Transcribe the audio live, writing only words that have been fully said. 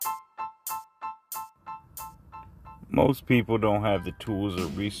Most people don't have the tools or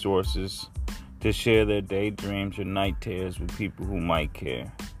resources to share their daydreams or night terrors with people who might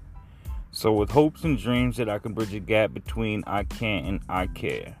care. So with hopes and dreams that I can bridge a gap between I can't and I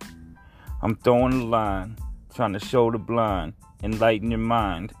care, I'm throwing the line, trying to show the blind, enlighten your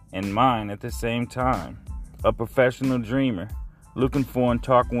mind and mine at the same time. A professional dreamer, looking for and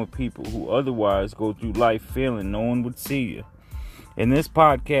talking with people who otherwise go through life feeling no one would see you. In this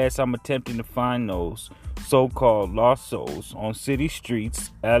podcast, I'm attempting to find those so-called lost souls on city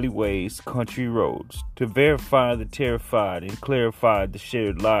streets, alleyways, country roads, to verify the terrified and clarify the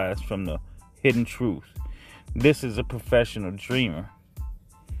shared lies from the hidden truth. This is a professional dreamer.